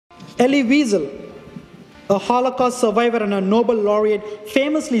Elie Wiesel, a Holocaust survivor and a Nobel Laureate,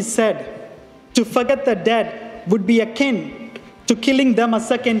 famously said, "To forget the dead would be akin to killing them a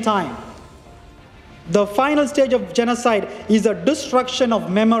second time." The final stage of genocide is the destruction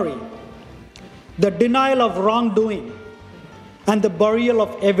of memory, the denial of wrongdoing, and the burial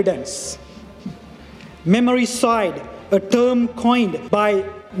of evidence. Memoricide, a term coined by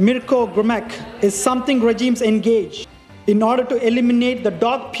Mirko Grmek, is something regimes engage in order to eliminate the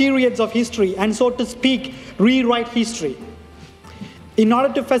dark periods of history and, so to speak, rewrite history. In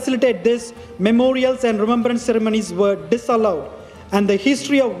order to facilitate this, memorials and remembrance ceremonies were disallowed, and the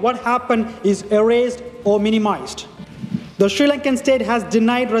history of what happened is erased or minimized. The Sri Lankan state has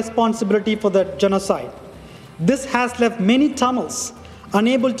denied responsibility for the genocide. This has left many Tamils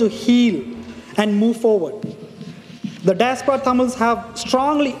unable to heal and move forward. The diaspora Tamils have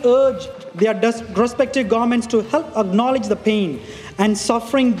strongly urged their respective governments to help acknowledge the pain and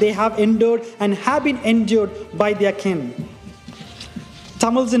suffering they have endured and have been endured by their kin.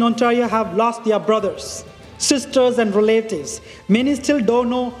 Tamils in Ontario have lost their brothers, sisters, and relatives. Many still don't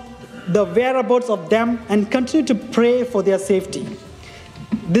know the whereabouts of them and continue to pray for their safety.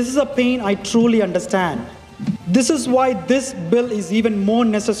 This is a pain I truly understand. This is why this bill is even more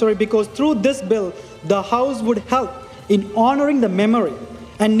necessary, because through this bill, the House would help in honoring the memory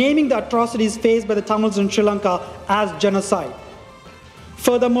and naming the atrocities faced by the Tamils in Sri Lanka as genocide.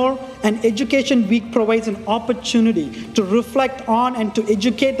 Furthermore, an Education Week provides an opportunity to reflect on and to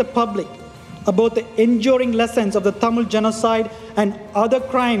educate the public about the enduring lessons of the Tamil genocide and other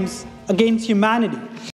crimes against humanity.